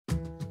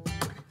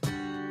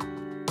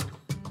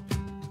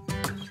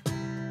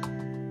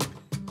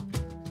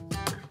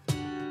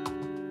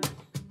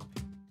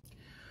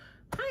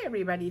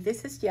everybody,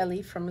 this is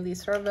Yelly from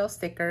Listerville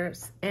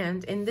Stickers,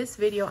 and in this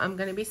video I'm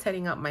going to be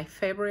setting up my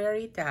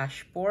February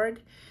dashboard.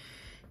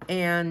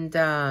 And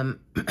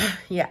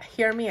yeah,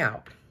 hear me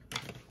out.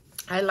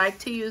 I like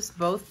to use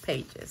both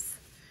pages,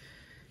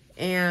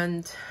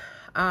 and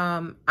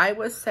I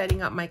was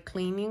setting up my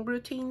cleaning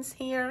routines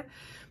here,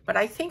 but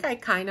I think I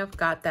kind of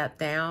got that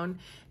down,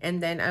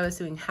 and then I was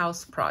doing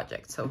house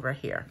projects over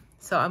here.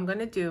 So I'm going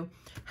to do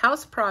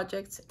house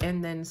projects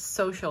and then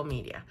social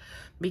media,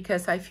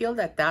 because I feel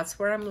that that's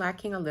where I'm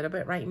lacking a little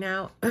bit right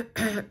now.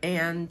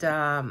 And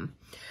I'm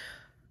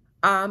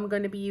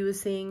going to be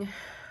using,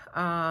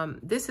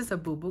 this is a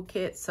boo-boo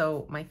kit,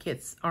 so my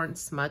kits aren't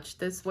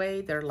smudged this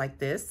way. They're like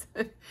this.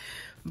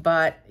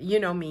 But you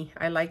know me,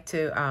 I like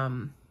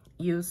to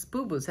use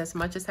boo-boos as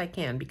much as I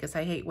can because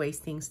I hate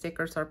wasting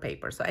stickers or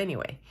paper. So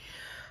anyway,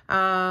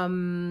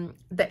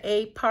 the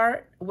A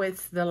part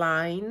with the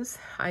lines,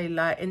 I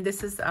like, and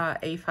this is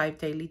A5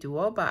 Daily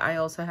Duo, but I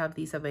also have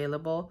these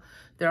available.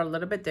 They're a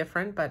little bit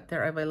different, but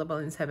they're available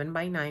in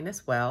 7x9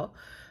 as well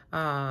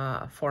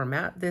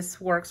format. This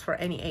works for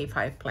any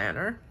A5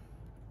 planner.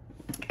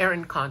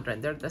 Erin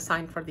Condren, they're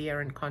designed for the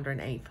Erin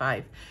Condren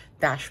A5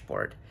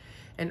 dashboard,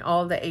 and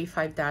all the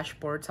A5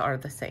 dashboards are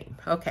the same.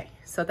 Okay,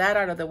 so that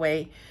out of the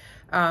way.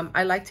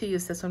 I like to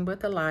use this one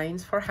with the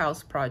lines for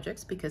house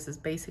projects because it's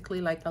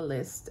basically like a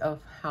list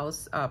of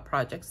house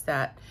projects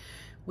that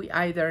we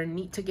either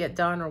need to get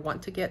done or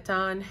want to get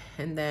done.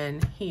 And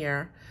then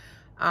here,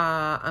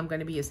 I'm going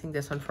to be using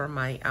this one for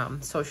my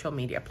social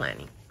media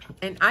planning.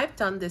 And I've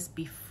done this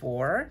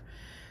before.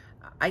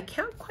 I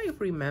can't quite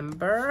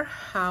remember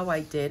how I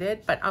did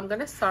it, but I'm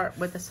going to start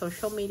with the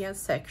social media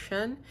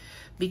section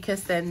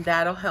because then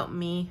that'll help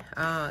me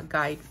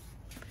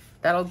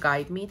That'll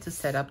guide me to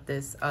set up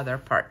this other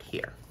part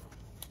here.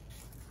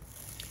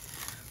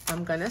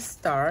 I'm gonna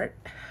start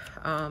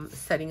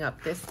setting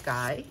up this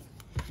guy,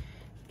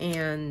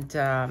 and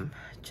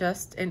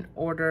just in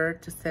order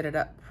to set it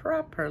up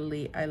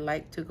properly, I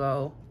like to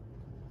go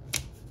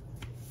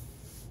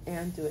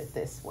and do it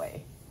this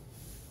way.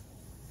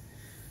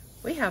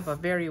 We have a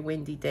very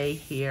windy day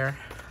here.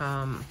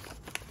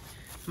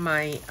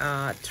 My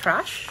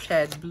trash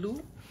shed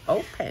blew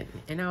open,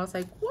 and I was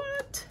like,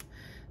 what?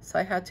 So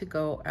I had to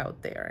go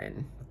out there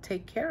and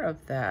take care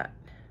of that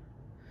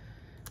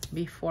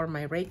before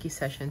my Reiki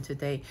session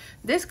today.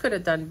 This could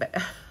have done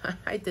better.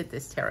 I did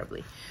this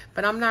terribly,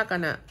 but I'm not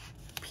gonna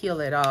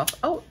peel it off.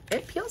 Oh,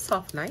 it peels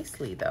off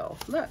nicely though.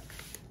 Look,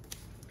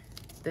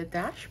 the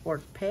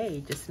dashboard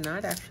page is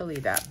not actually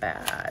that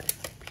bad.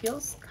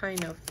 Peels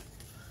kind of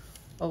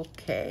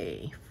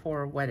okay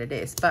for what it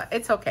is, but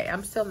it's okay.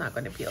 I'm still not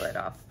gonna peel it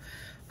off.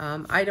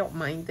 I don't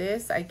mind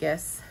this. I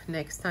guess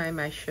next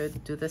time I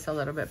should do this a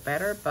little bit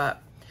better,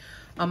 but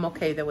I'm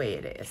okay the way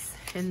it is.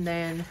 And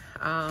then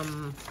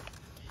I'm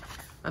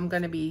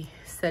gonna be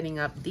setting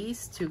up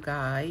these two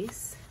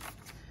guys,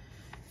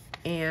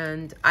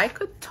 and I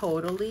could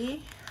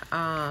totally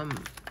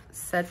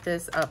set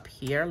this up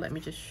here. Let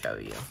me just show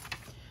you.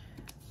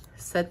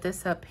 Set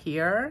this up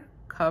here,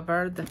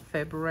 cover the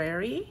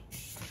February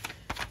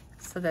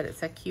so that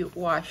it's a cute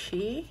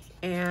washi.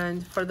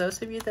 And for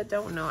those of you that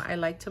don't know, I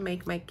like to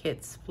make my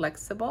kits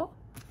flexible,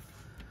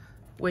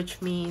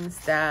 which means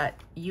that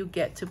you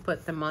get to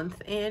put the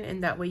month in,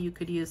 and that way you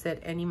could use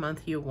it any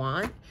month you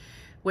want,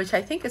 which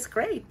I think is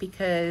great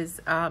because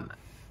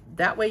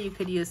that way you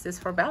could use this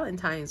for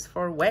Valentine's,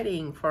 for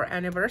wedding, for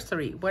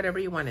anniversary, whatever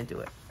you want to do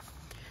it,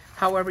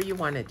 however you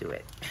want to do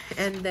it.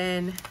 And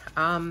then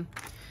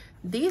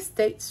these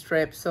date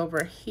strips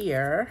over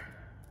here,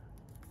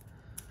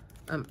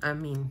 I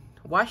mean,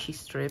 washi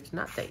strips,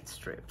 not date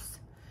strips.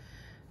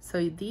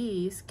 So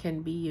these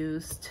can be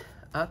used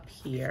up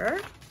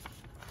here,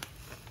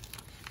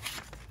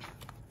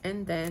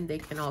 and then they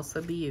can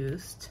also be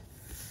used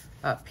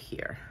up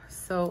here.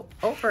 So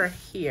over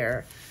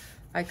here,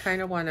 I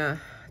kind of want to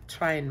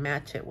try and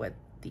match it with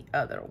the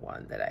other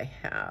one that I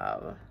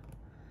have.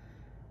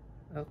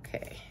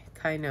 Okay,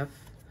 kind of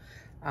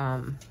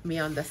be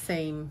on the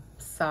same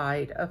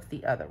side of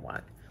the other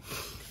one.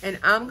 And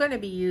I'm going to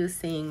be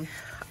using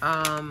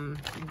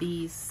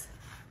these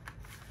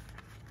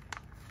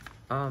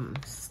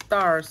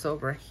stars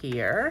over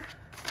here.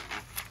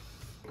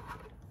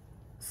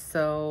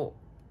 So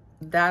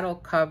that'll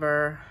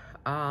cover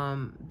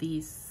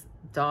these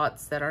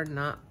dots that are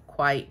not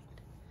quite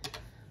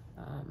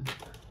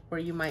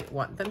where you might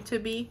want them to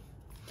be.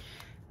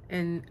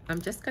 And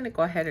I'm just going to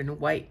go ahead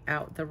and white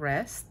out the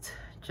rest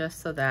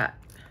just so that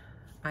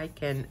I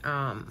can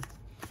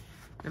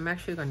I'm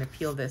actually going to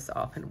peel this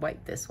off and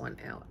white this one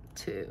out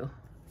too.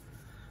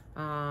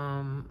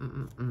 Let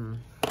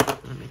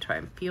me try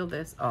and peel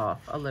this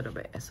off a little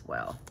bit as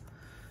well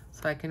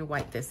so I can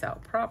white this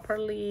out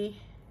properly.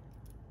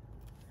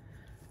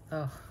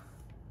 Oh,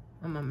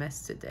 I'm a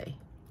mess today.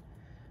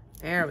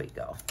 There we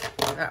go.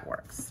 That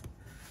works.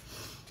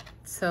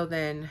 So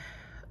then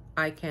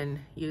I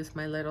can use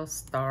my little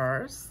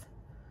stars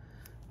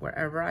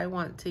wherever I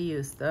want to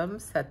use them,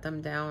 set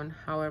them down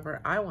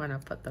however I want to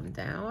put them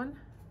down.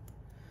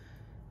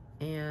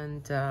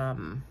 And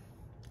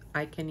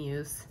I can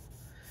use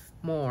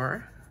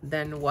more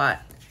than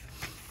what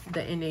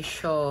the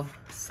initial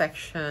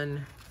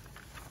section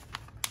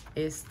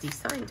is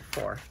designed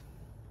for.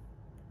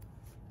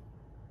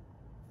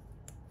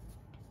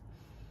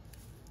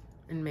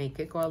 And make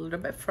it go a little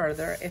bit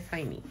further if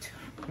I need to.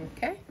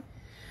 Okay.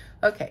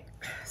 Okay.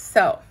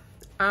 So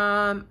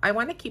I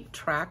want to keep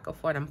track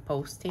of what I'm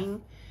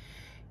posting,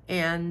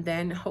 and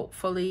then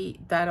hopefully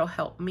that'll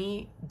help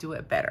me do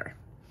it better.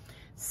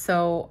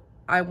 So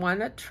I want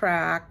to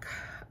track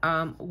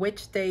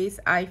which days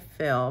I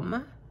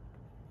film,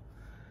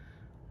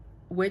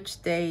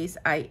 which days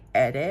I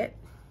edit,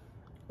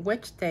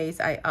 which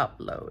days I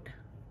upload.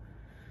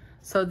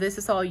 So this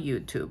is all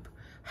YouTube.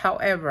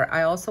 However,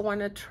 I also want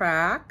to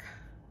track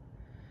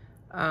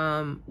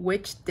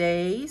which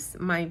days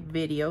my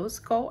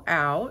videos go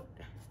out,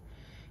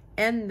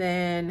 and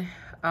then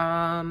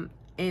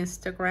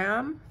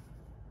Instagram,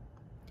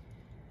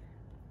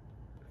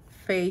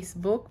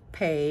 Facebook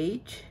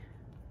page,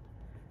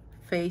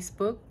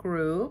 Facebook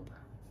group,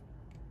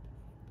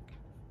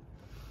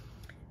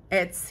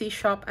 Etsy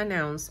shop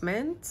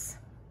announcements,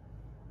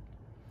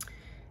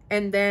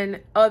 and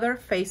then other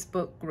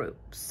Facebook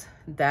groups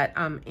that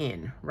I'm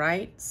in,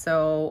 right?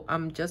 So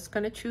I'm just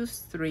gonna choose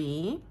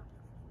 3.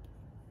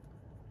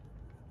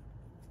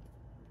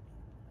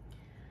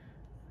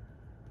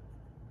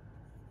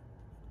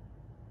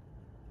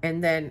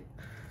 And then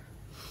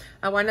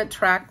I want to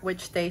track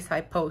which days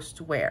I post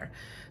where.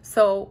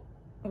 So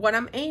what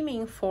I'm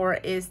aiming for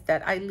is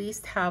that I at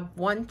least have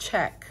 1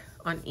 check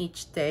on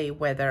each day,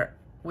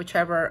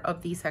 whichever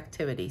of these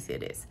activities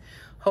it is.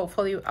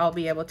 Hopefully I'll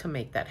be able to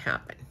make that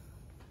happen.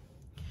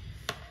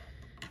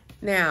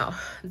 Now,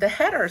 the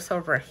headers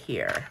over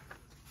here,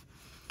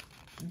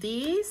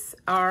 these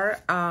are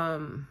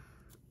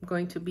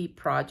going to be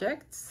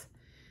projects,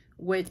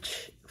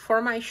 which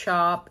for my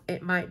shop,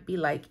 it might be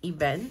like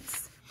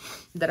events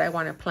that I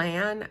want to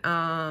plan.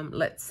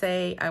 Let's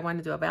say I want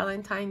to do a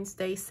Valentine's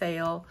Day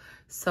sale,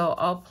 so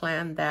I'll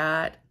plan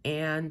that.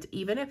 And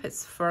even if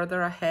it's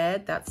further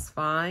ahead, that's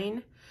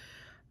fine.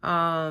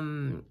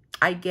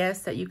 I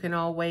guess that you can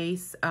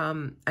always,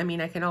 I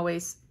mean, I can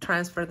always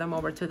transfer them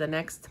over to the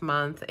next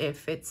month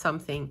if it's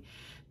something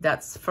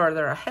that's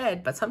further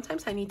ahead, but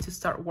sometimes I need to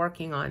start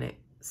working on it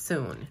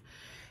soon.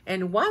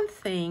 And one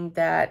thing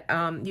that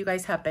you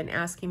guys have been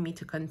asking me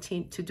to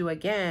continue to do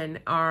again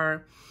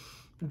are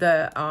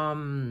the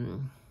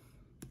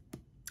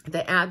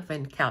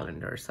advent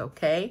calendars,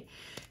 okay?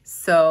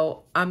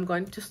 So I'm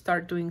going to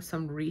start doing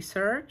some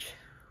research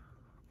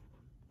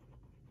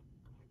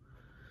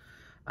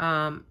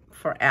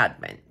for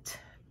advent.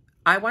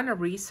 I want to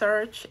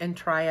research and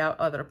try out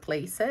other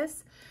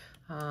places.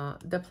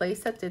 The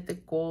place that did the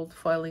gold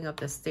foiling of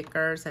the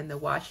stickers and the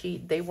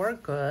washi, they were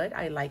good.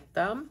 I liked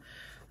them.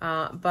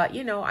 But,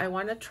 you know, I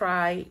want to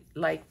try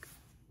like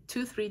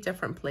 2-3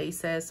 different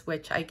places,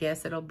 which I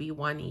guess it'll be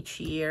 1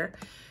 each year,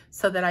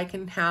 so that I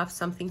can have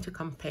something to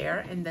compare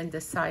and then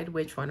decide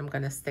which one I'm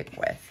going to stick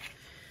with.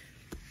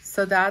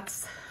 So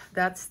that's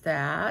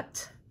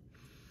that.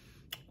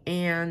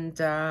 And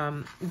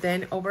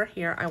then over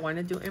here, I want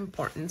to do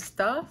important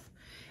stuff.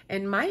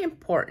 And my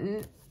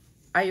important,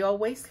 I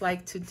always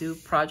like to do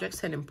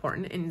projects and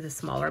important in the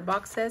smaller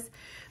boxes,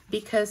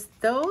 because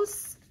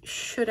those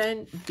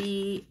shouldn't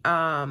be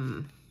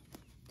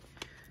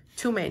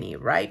too many,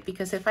 right?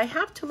 Because if I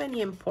have too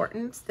many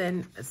importance,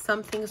 then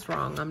something's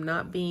wrong. I'm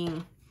not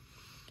being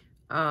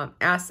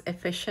as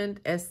efficient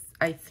as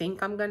I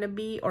think I'm gonna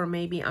be, or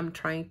maybe I'm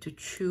trying to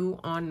chew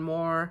on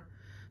more.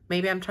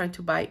 Maybe I'm trying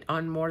to bite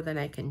on more than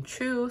I can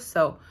chew.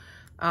 So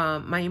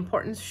my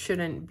importance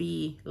shouldn't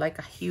be like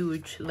a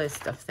huge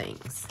list of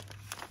things.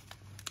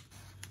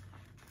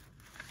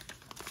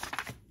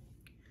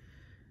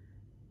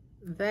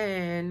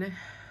 Then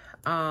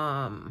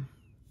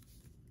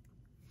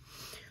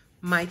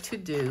my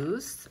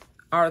to-dos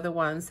are the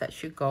ones that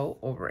should go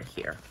over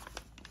here.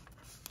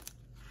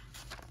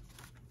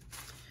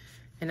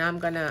 And I'm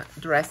gonna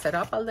dress it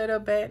up a little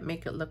bit,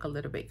 make it look a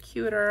little bit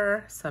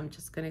cuter. So I'm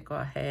just gonna go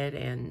ahead,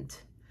 and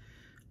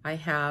I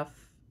have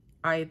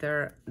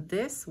either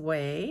this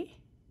way,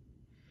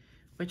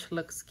 which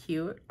looks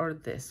cute, or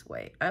this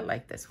way. I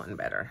like this one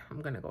better.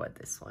 I'm gonna go with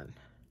this one,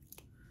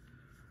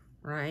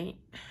 right?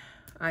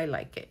 I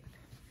like it.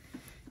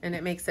 And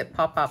it makes it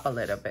pop up a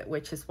little bit,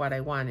 which is what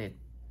I wanted,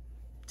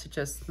 to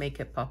just make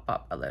it pop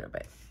up a little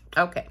bit.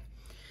 Okay.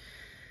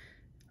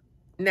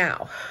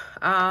 Now,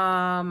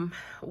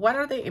 what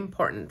are the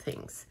important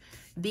things?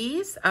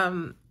 These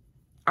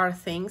are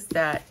things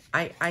that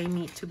I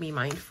need to be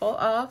mindful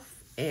of,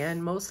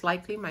 and most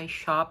likely my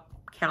shop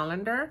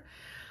calendar.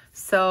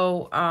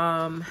 So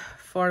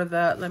for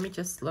the, let me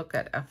just look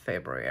at a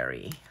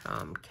February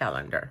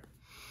calendar.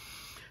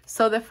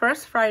 So the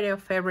first Friday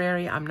of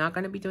February, I'm not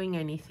going to be doing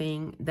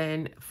anything.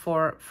 Then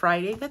for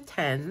Friday the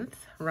 10th,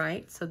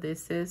 right? So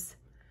this is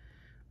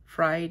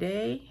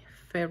Friday,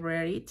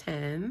 February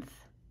 10th.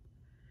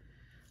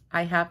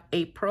 I have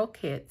April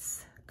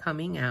kits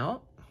coming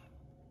out.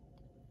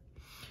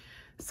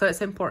 So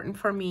it's important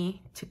for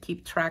me to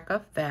keep track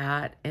of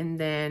that. And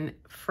then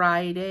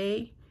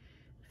Friday,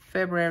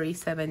 February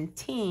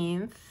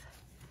 17th,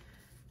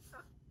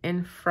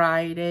 and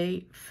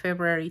Friday,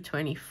 February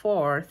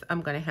 24th,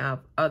 I'm going to have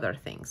other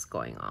things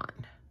going on.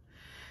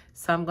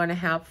 So I'm going to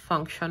have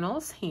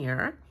functionals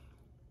here.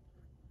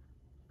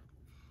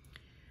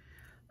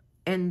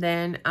 And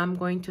then I'm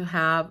going to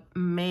have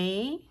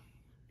May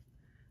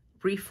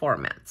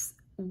reformats.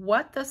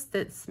 What does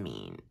this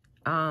mean?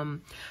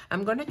 I'm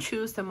going to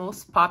choose the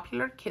most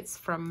popular kits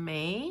from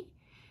May,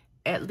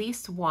 at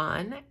least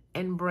one,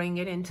 and bring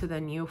it into the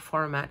new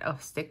format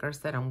of stickers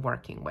that I'm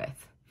working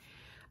with.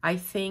 I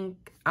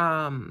think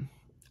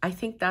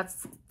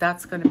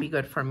that's going to be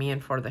good for me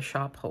and for the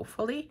shop,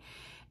 hopefully.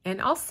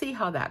 And I'll see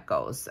how that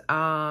goes.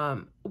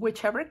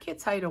 Whichever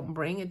kits I don't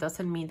bring, it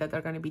doesn't mean that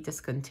they're going to be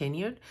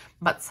discontinued,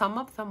 but some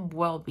of them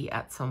will be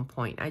at some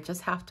point. I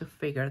just have to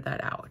figure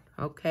that out,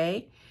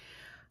 okay?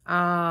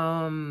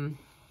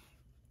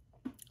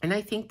 And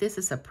I think this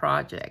is a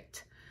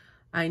project.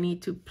 I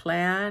need to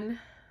plan,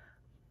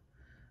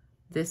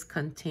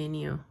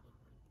 discontinue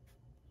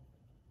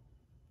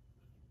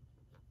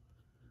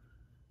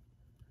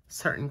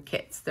certain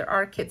kits. There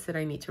are kits that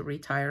I need to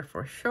retire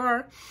for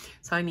sure.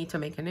 So I need to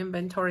make an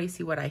inventory,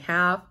 see what I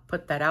have,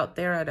 put that out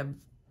there at a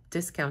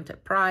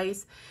discounted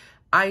price.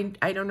 I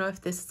don't know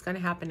if this is going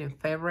to happen in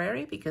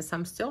February because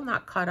I'm still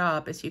not caught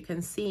up. As you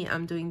can see,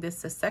 I'm doing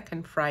this the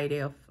second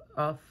Friday of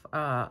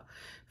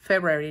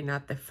February,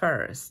 not the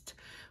first.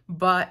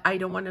 But I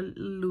don't want to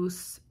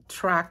lose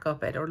track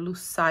of it or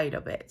lose sight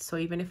of it. So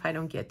even if I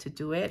don't get to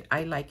do it,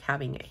 I like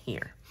having it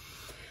here.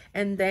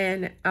 And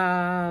then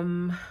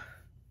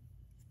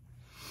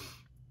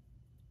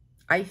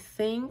I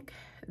think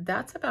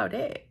that's about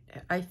it.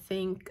 I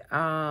think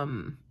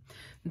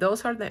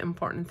those are the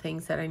important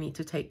things that I need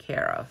to take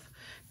care of.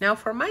 Now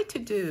for my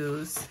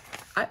to-dos,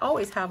 I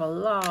always have a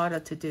lot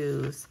of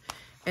to-dos.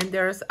 And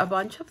there's a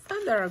bunch of them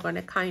that are going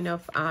to kind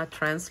of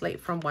translate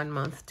from one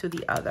month to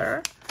the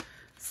other.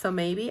 So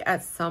maybe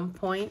at some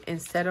point,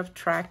 instead of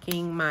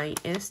tracking my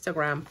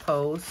Instagram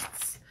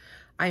posts,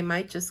 I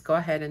might just go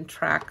ahead and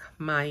track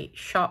my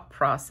shop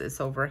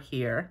process over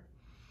here.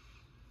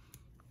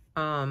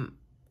 I'm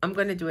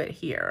going to do it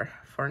here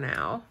for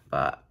now,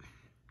 but.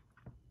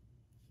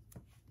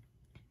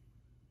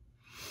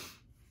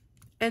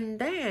 And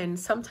then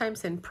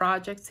sometimes in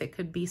projects, it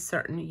could be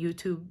certain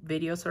YouTube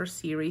videos or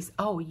series.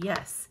 Oh,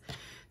 yes.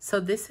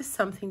 So this is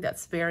something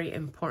that's very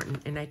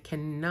important, and I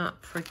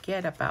cannot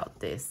forget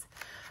about this.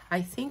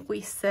 I think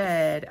we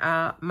said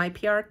my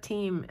PR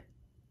team,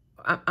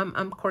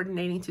 I'm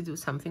coordinating to do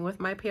something with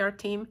my PR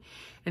team,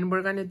 and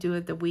we're going to do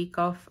it the week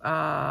of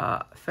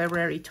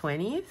February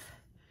 20th.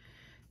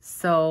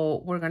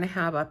 So we're going to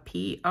have a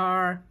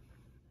PR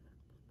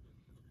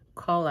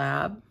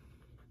collab.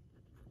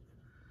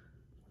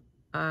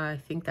 I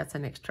think that's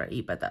an extra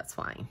E, but that's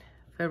fine.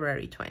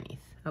 February 20th,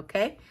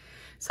 okay?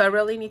 So I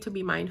really need to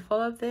be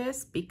mindful of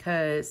this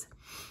because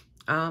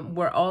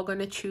we're all going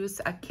to choose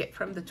a kit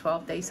from the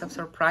 12 Days of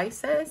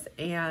Surprises.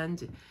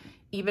 And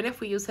even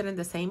if we use it in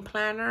the same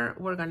planner,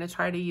 we're going to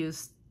try to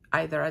use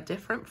either a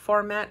different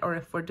format, or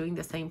if we're doing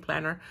the same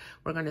planner,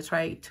 we're going to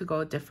try to go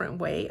a different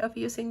way of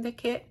using the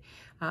kit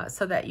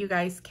so that you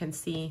guys can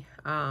see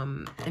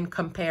and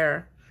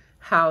compare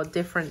how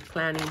different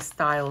planning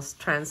styles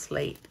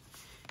translate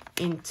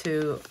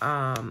into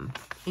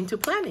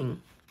planning.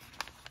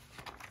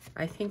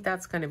 I think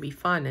that's going to be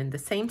fun. And the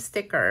same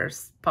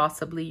stickers,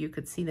 possibly you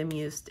could see them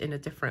used in a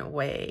different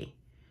way.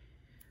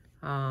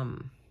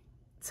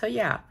 So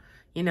yeah,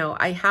 you know,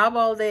 I have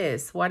all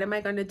this. What am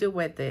I going to do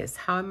with this?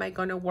 How am I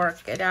going to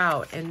work it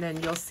out? And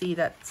then you'll see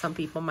that some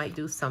people might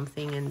do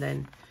something, and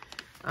then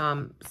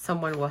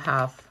someone will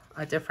have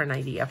a different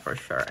idea for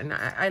sure. And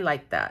I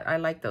like that. I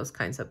like those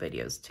kinds of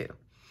videos too.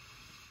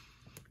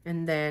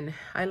 And then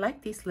I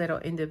like these little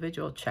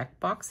individual check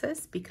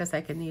boxes because I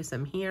can use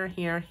them here,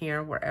 here,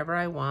 here, wherever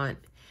I want.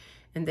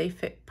 And they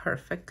fit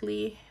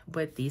perfectly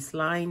with these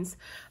lines.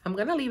 I'm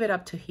going to leave it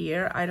up to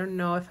here. I don't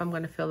know if I'm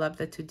going to fill up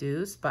the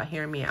to-dos, but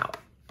hear me out.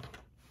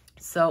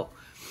 So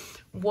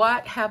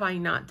what have I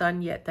not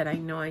done yet that I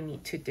know I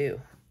need to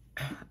do?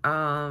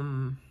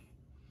 Well,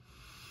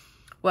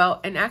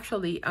 and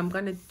actually I'm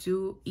going to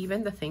do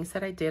even the things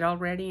that I did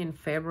already in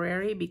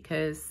February,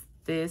 because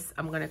this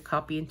I'm going to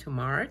copy into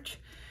March.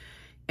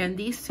 And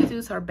these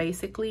to-dos are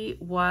basically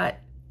what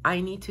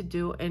I need to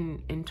do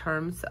in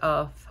terms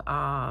of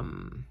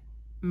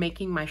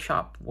making my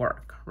shop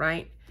work,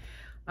 right?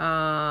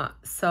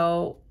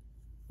 So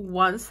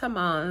once a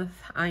month,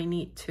 I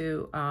need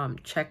to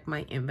check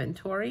my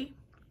inventory.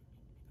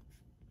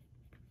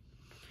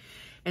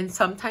 And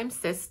sometimes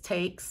this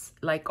takes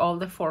like all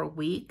the 4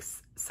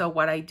 weeks. So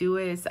what I do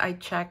is I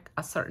check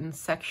a certain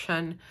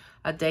section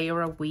a day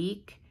or a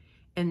week.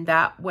 And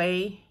that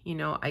way, you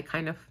know, I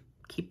kind of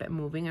keep it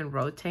moving and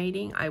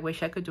rotating. I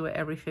wish I could do it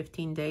every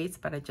 15 days,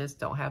 but I just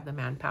don't have the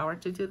manpower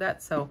to do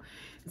that. So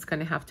it's going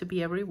to have to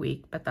be every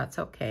week, but that's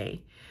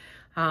okay.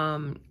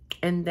 And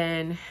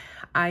then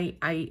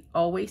I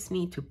always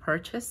need to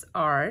purchase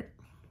art.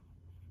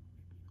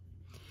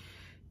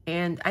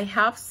 And I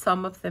have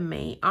some of the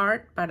May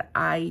art, but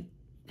I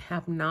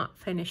have not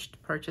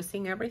finished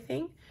purchasing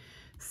everything.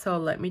 So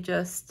let me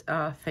just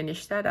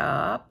finish that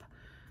up.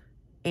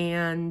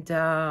 And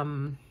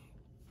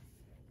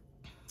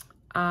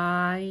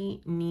I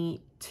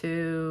need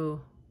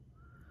to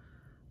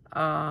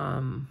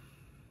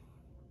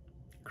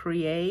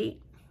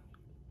create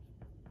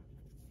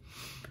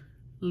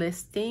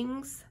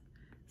listings.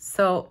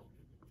 So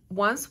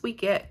once we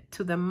get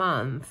to the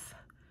month,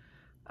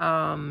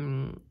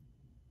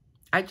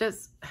 I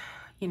just,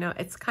 you know,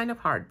 it's kind of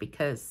hard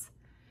because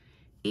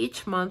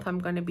each month I'm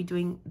going to be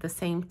doing the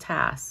same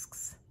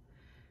tasks.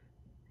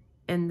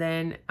 And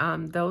then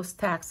those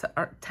tasks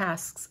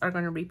are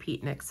going to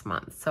repeat next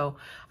month. So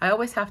I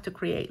always have to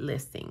create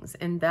listings.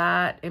 And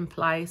that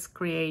implies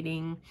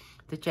creating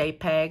the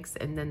JPEGs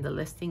and then the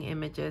listing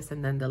images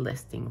and then the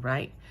listing,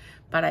 right?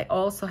 But I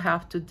also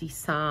have to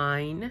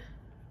design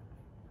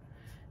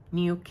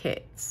new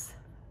kits.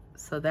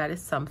 So that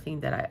is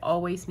something that I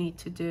always need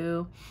to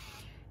do.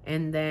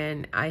 And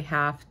then I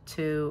have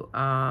to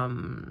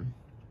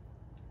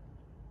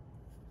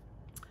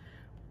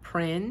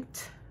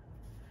print,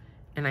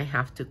 and I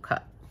have to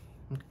cut,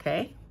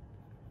 okay?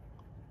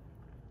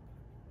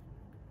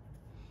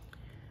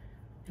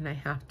 And I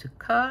have to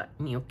cut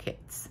new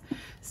kits.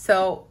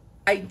 So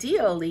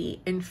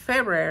ideally in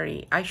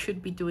February, I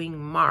should be doing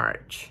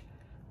March,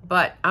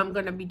 but I'm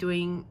gonna be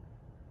doing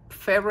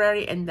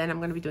February and then I'm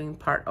going to be doing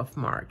part of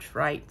March,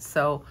 right?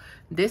 So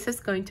this is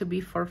going to be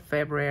for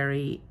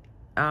February.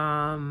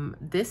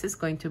 This is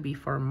going to be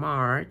for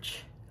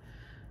March.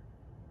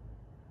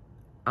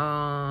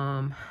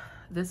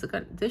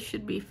 This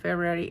should be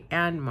February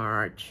and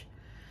March.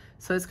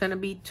 So it's going to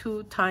be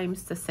 2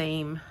 times the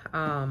same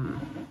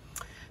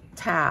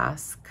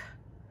task.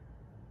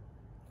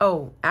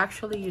 Oh,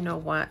 actually, you know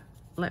what?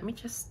 Let me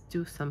just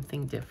do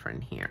something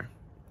different here.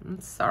 I'm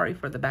sorry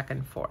for the back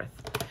and forth.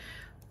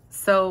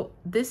 So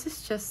this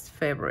is just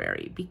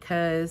February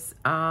because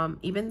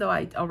even though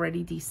I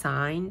already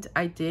designed,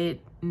 I did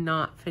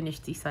not finish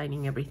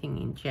designing everything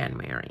in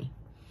January.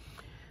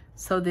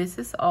 So this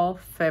is all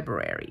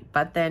February,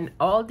 but then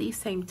all these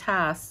same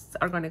tasks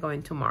are going to go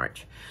into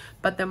March.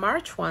 But the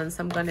March ones,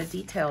 I'm going to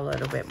detail a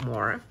little bit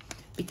more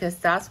because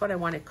that's what I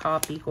want to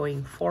copy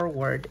going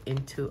forward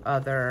into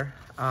other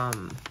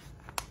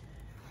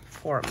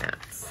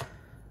formats.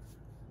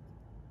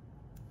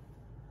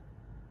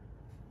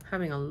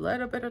 Having a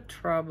little bit of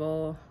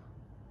trouble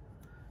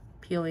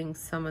peeling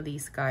some of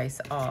these guys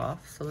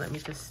off. So let me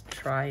just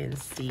try and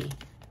see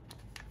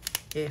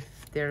if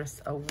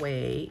there's a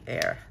way.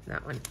 There,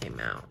 that one came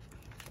out.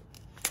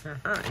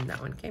 And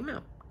that one came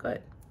out.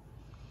 Good.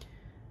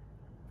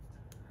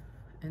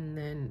 And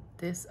then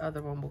this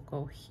other one will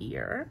go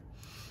here.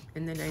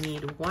 And then I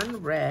need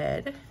 1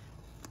 red.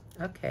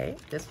 Okay,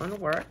 this one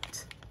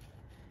worked.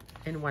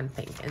 And 1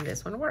 pink. And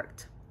this one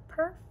worked.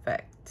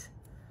 Perfect.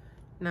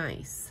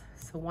 Nice.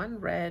 So 1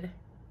 red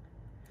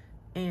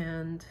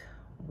and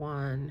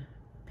 1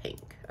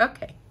 pink.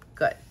 Okay,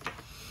 good.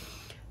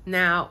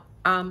 Now,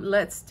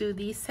 let's do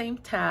these same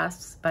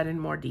tasks, but in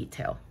more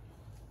detail.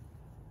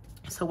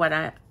 So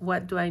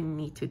what do I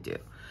need to do?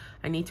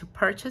 I need to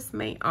purchase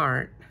May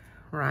art,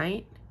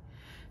 right?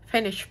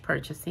 Finish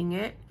purchasing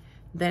it.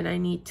 Then I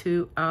need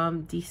to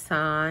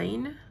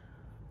design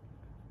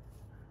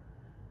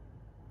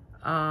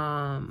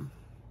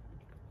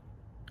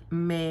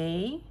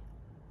May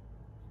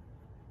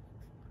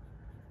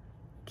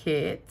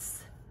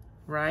kits,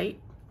 right?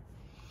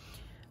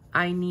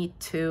 I need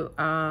to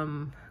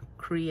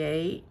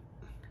create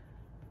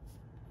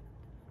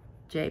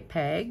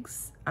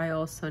JPEGs. I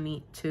also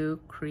need to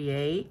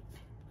create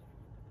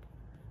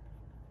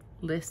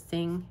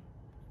listing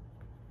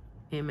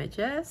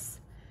images.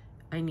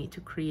 I need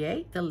to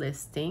create the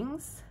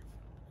listings.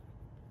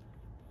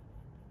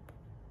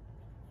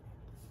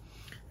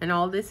 And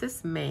all this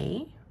is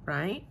May,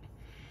 right?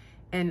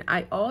 And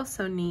I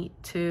also need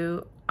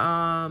to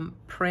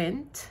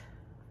print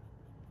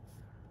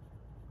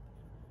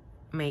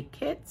May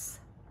kits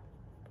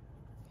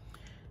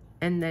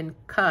and then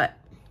cut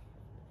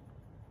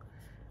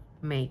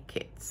May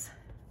kits,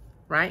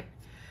 right?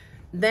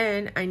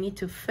 Then I need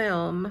to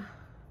film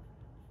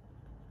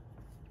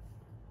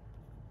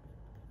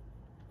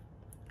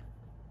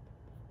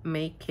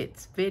May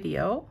kits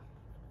video,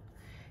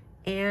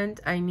 and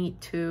I need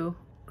to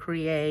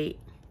create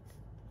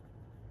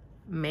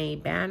May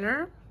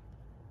banner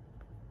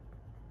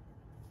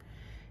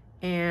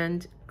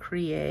and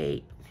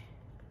create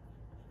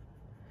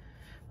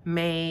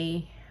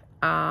May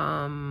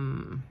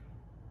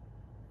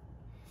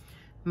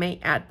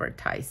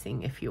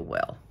advertising, if you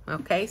will.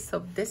 Okay,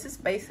 so this is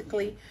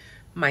basically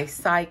my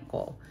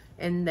cycle.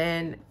 And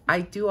then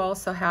I do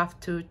also have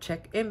to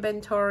check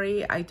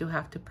inventory. I do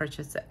have to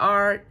purchase the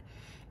art.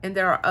 And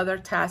there are other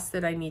tasks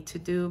that I need to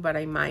do, but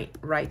I might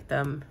write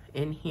them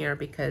in here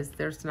because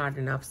there's not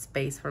enough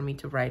space for me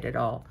to write it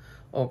all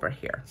over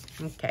here.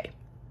 Okay.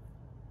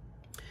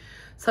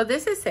 So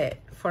this is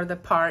it for the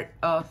part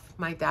of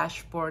my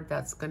dashboard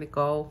that's going to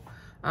go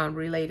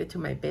related to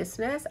my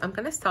business. I'm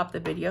going to stop the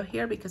video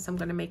here because I'm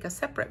going to make a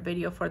separate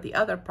video for the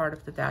other part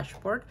of the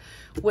dashboard,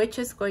 which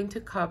is going to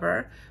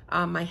cover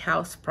my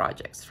house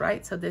projects,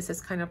 right? So this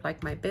is kind of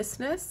like my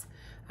business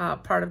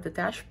part of the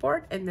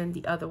dashboard, and then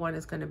the other one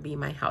is going to be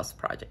my house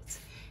projects.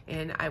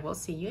 And I will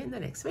see you in the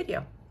next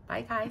video.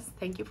 Bye guys.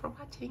 Thank you for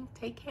watching.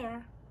 Take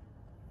care.